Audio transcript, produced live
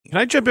Can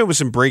I jump in with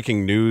some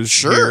breaking news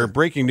Sure. here?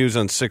 Breaking news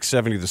on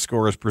 670 The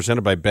Score is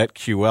presented by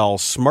BetQL.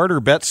 Smarter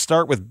bets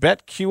start with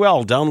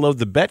BetQL. Download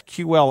the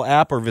BetQL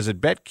app or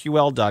visit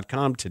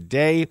BetQL.com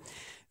today.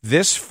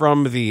 This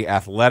from The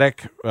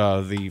Athletic,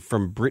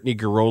 from Brittany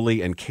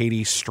Garoli and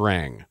Katie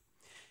Strang.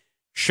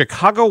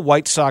 Chicago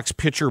White Sox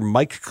pitcher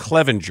Mike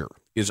Clevinger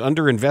is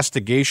under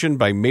investigation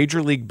by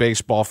Major League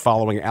Baseball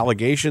following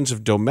allegations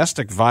of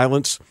domestic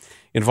violence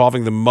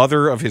involving the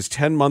mother of his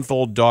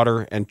 10-month-old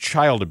daughter and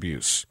child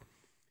abuse.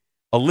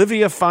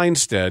 Olivia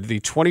Feinstead, the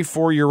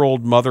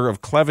 24-year-old mother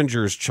of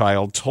Clevinger's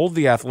child, told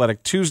The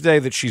Athletic Tuesday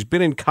that she's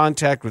been in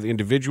contact with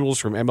individuals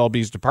from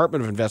MLB's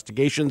Department of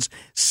Investigations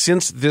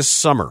since this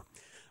summer.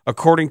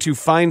 According to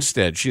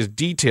Feinstead, she has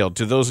detailed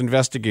to those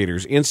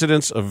investigators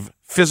incidents of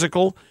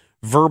physical,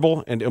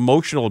 verbal, and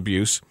emotional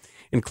abuse,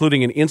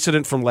 including an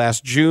incident from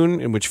last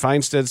June in which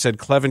Feinstead said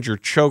Clevinger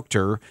choked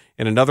her,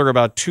 and another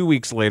about 2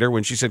 weeks later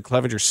when she said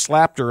Clevinger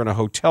slapped her in a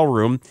hotel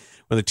room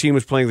when the team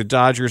was playing the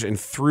Dodgers and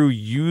threw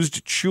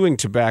used chewing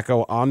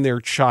tobacco on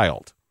their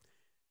child.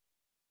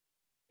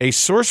 A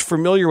source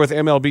familiar with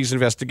MLB's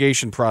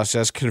investigation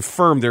process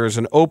confirmed there is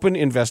an open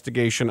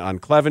investigation on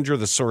Clevinger.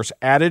 The source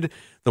added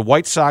the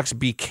White Sox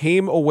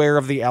became aware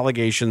of the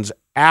allegations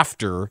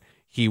after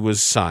he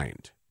was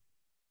signed.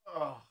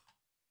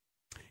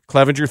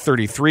 Clevinger,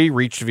 33,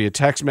 reached via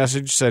text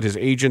message, said his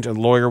agent and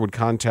lawyer would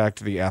contact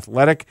The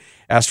Athletic.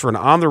 Asked for an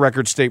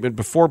on-the-record statement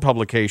before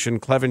publication,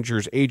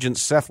 Clevinger's agent,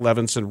 Seth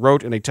Levinson,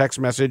 wrote in a text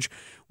message,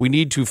 "We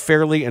need to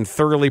fairly and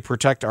thoroughly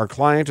protect our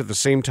client, at the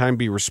same time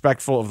be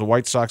respectful of the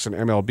White Sox and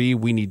MLB.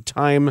 We need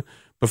time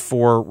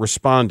before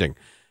responding."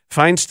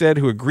 Feinstead,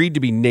 who agreed to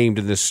be named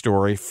in this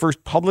story,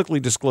 first publicly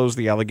disclosed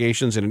the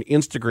allegations in an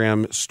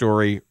Instagram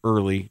story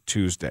early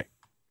Tuesday.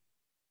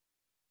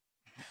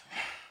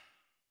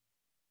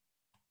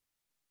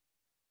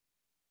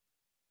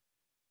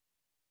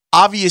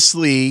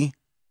 Obviously,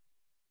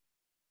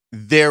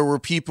 there were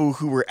people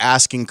who were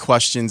asking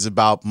questions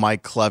about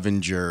Mike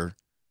Clevinger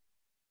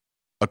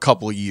a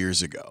couple of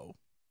years ago.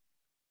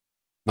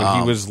 When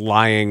he was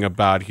lying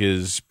about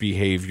his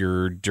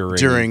behavior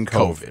during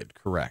COVID.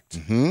 Correct.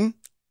 Mm-hmm.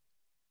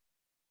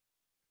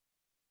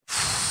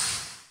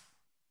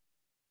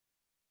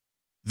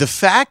 The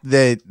fact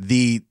that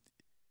I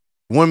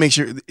want to make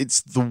sure it's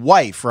the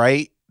wife,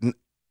 right?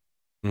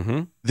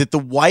 Mm-hmm. That the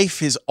wife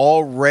has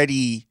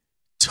already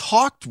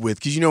talked with,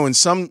 because in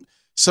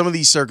some of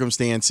these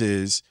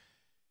circumstances,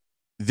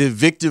 the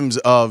victims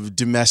of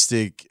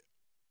domestic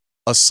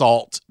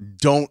assault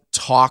don't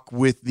talk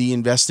with the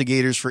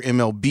investigators for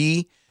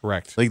MLB.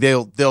 Correct. Like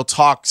they'll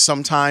talk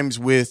sometimes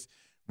with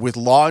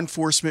law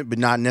enforcement, but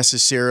not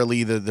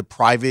necessarily the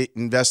private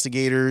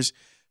investigators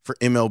for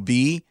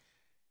MLB.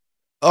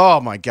 Oh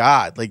my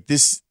God. Like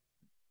this.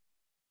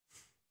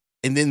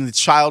 And then the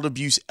child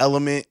abuse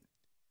element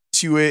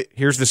to it.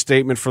 Here's the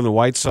statement from the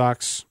White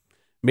Sox.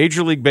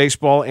 Major League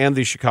Baseball and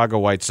the Chicago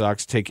White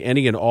Sox take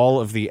any and all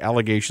of the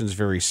allegations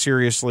very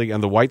seriously,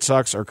 and the White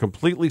Sox are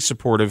completely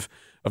supportive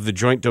of the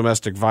joint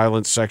domestic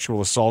violence, sexual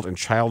assault, and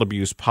child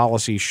abuse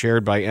policy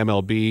shared by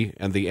MLB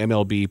and the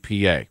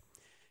MLBPA.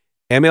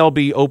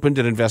 MLB opened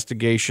an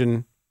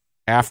investigation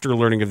after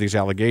learning of these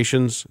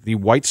allegations. The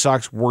White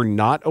Sox were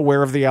not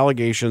aware of the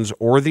allegations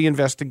or the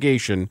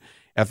investigation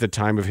at the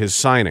time of his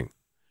signing.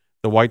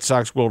 The White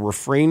Sox will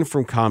refrain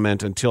from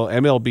comment until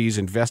MLB's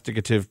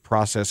investigative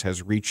process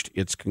has reached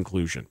its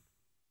conclusion.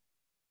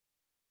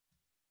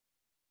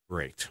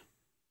 Great.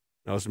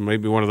 That was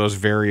maybe one of those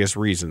various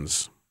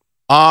reasons.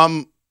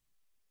 I'm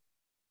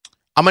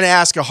going to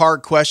ask a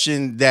hard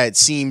question that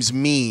seems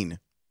mean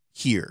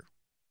here.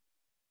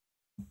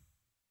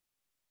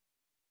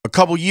 A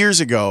couple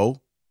years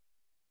ago,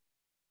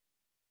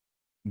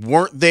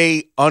 weren't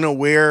they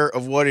unaware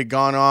of what had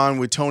gone on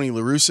with Tony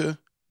La Russa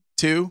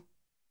too?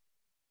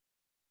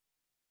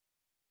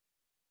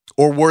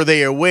 Or were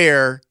they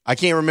aware? I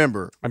can't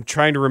remember. I'm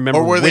trying to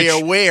remember. Or were they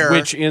aware?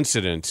 Which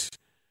incident?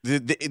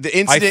 The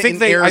incident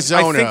in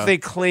Arizona. I think they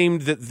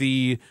claimed that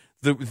the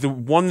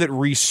one that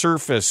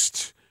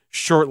resurfaced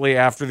shortly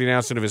after the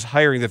announcement of his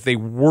hiring, that they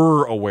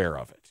were aware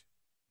of it.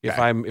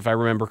 Okay. If I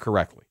remember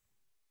correctly.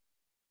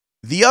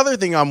 The other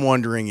thing I'm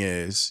wondering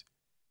is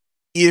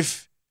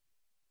if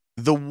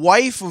the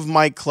wife of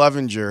Mike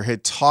Clevinger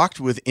had talked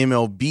with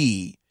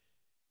MLB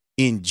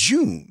in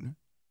June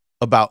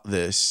about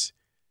this.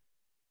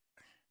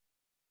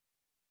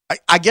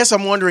 I guess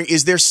I'm wondering,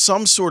 is there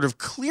some sort of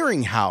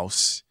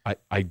clearinghouse?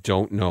 I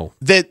don't know.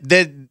 That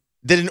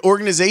an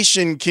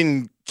organization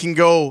can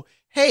go,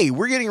 hey,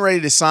 we're getting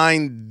ready to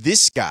sign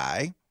this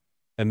guy.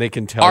 And they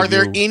can tell Are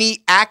there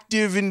any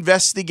active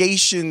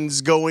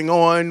investigations going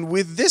on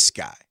with this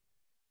guy?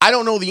 I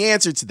don't know the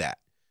answer to that.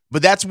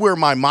 But that's where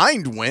my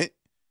mind went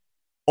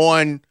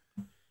on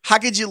how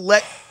could you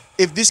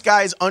if this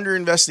guy is under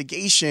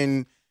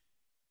investigation,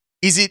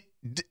 is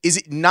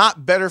it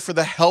not better for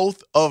the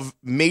health of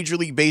Major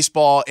League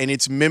Baseball and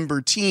its member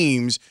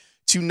teams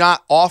to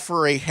not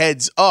offer a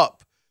heads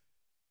up?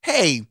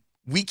 Hey,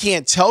 we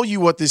can't tell you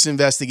what this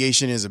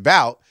investigation is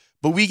about,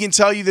 but we can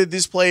tell you that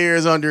this player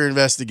is under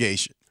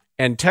investigation.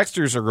 And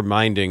texters are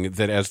reminding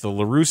that as the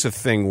La Russa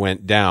thing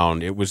went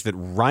down, it was that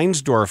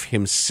Reinsdorf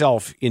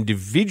himself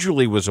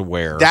individually was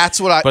aware.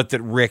 But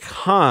that Rick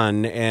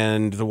Hahn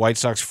and the White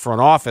Sox front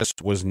office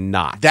was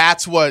not.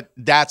 That's where.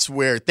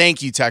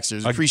 Thank you,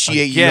 texters.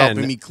 Appreciate you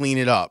helping me clean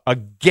it up.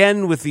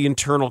 Again with the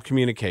internal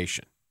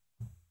communication.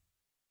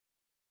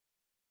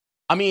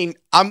 I mean,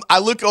 I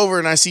look over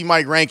and I see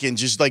Mike Rankin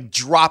just like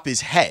drop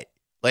his head,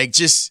 like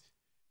just,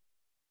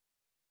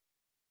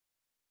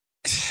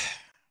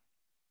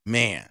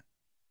 man.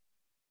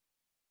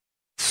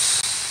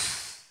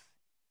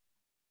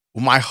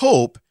 Well, my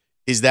hope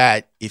is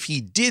that if he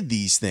did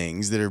these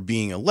things that are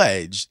being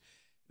alleged,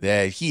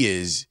 that he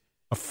is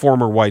a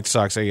former White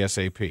Sox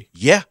ASAP.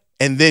 Yeah,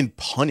 and then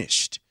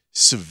punished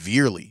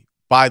severely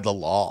by the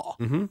law.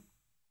 Mm-hmm.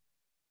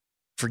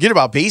 Forget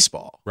about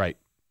baseball. Right.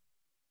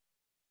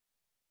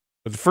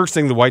 But the first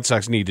thing the White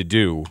Sox need to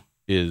do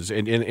is,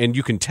 and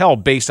you can tell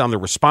based on the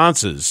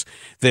responses,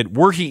 that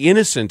were he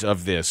innocent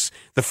of this,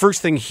 the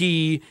first thing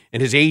he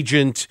and his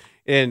agent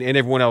and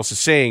everyone else is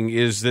saying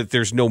is that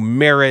there's no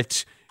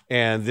merit,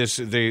 and this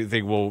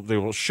they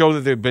will show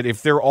that. But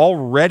if they're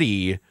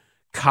already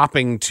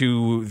copping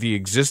to the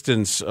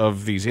existence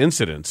of these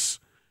incidents,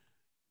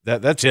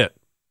 that's it.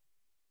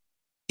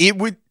 It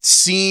would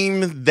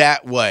seem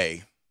that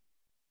way.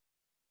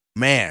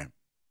 Man,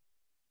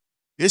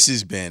 this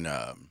has been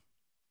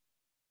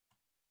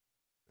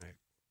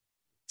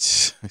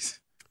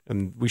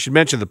and we should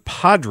mention the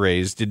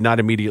Padres did not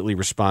immediately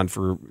respond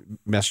for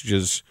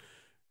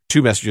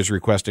two messages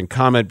requesting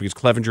comment because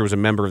Clevenger was a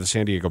member of the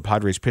San Diego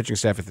Padres pitching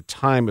staff at the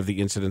time of the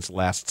incidents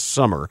last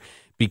summer,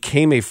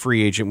 became a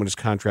free agent when his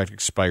contract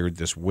expired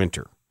this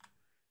winter.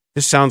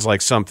 This sounds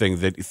like something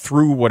that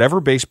through whatever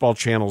baseball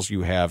channels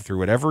you have, through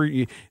whatever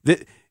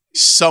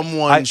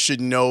someone should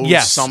know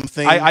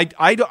something.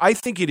 I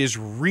think it is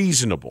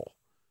reasonable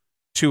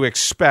to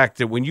expect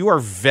that when you are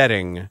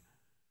vetting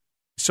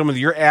someone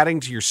that you're adding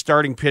to your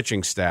starting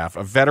pitching staff,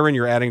 a veteran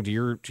you're adding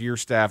to your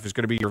staff is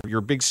going to be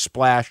your big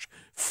splash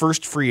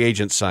first free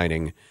agent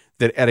signing,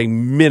 that at a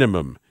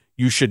minimum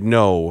you should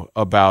know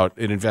about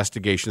an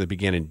investigation that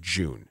began in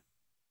June.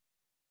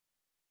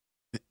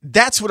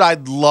 That's what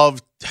I'd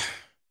love.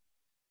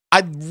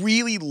 I'd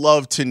really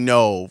love to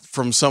know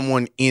from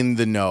someone in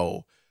the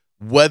know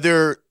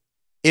whether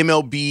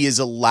MLB is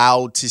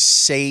allowed to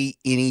say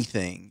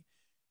anything.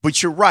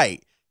 But you're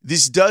right.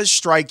 This does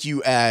strike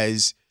you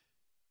as,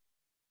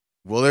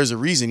 well, there's a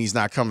reason he's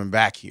not coming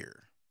back here.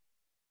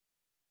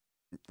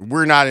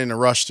 We're not in a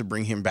rush to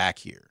bring him back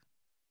here.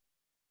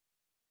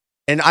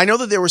 And I know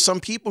that there were some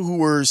people who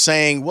were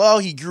saying, well,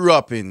 he grew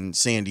up in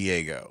San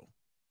Diego.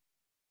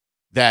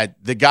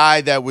 That the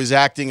guy that was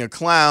acting a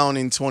clown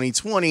in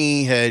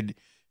 2020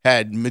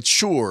 had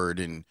matured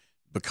and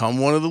become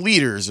one of the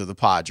leaders of the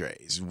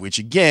Padres, which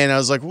again, I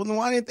was like, well, then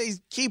why didn't they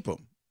keep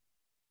him?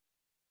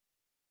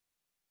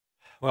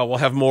 Well, we'll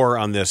have more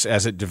on this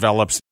as it develops.